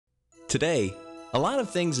Today, a lot of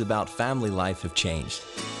things about family life have changed.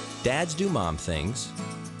 Dads do mom things,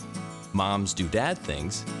 moms do dad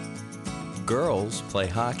things, girls play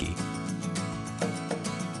hockey.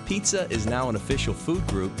 Pizza is now an official food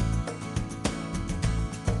group,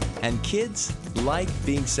 and kids like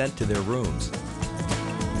being sent to their rooms.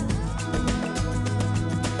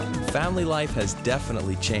 Family life has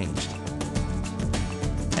definitely changed.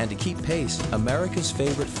 And to keep pace, America's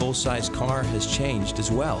favorite full-size car has changed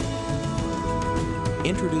as well.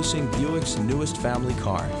 Introducing Buick's newest family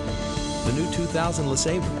car, the new 2000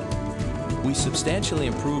 LeSabre. We substantially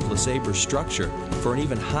improved LeSabre's structure for an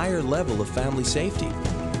even higher level of family safety.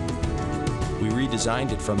 We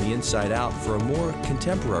redesigned it from the inside out for a more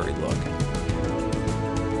contemporary look.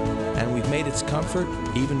 And we've made its comfort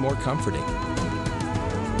even more comforting.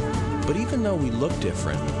 But even though we look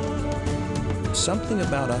different, something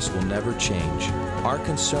about us will never change: our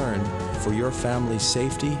concern for your family's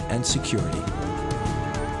safety and security.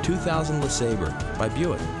 2000 LeSabre by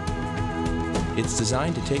Buick. It's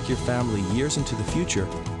designed to take your family years into the future,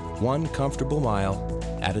 one comfortable mile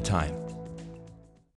at a time.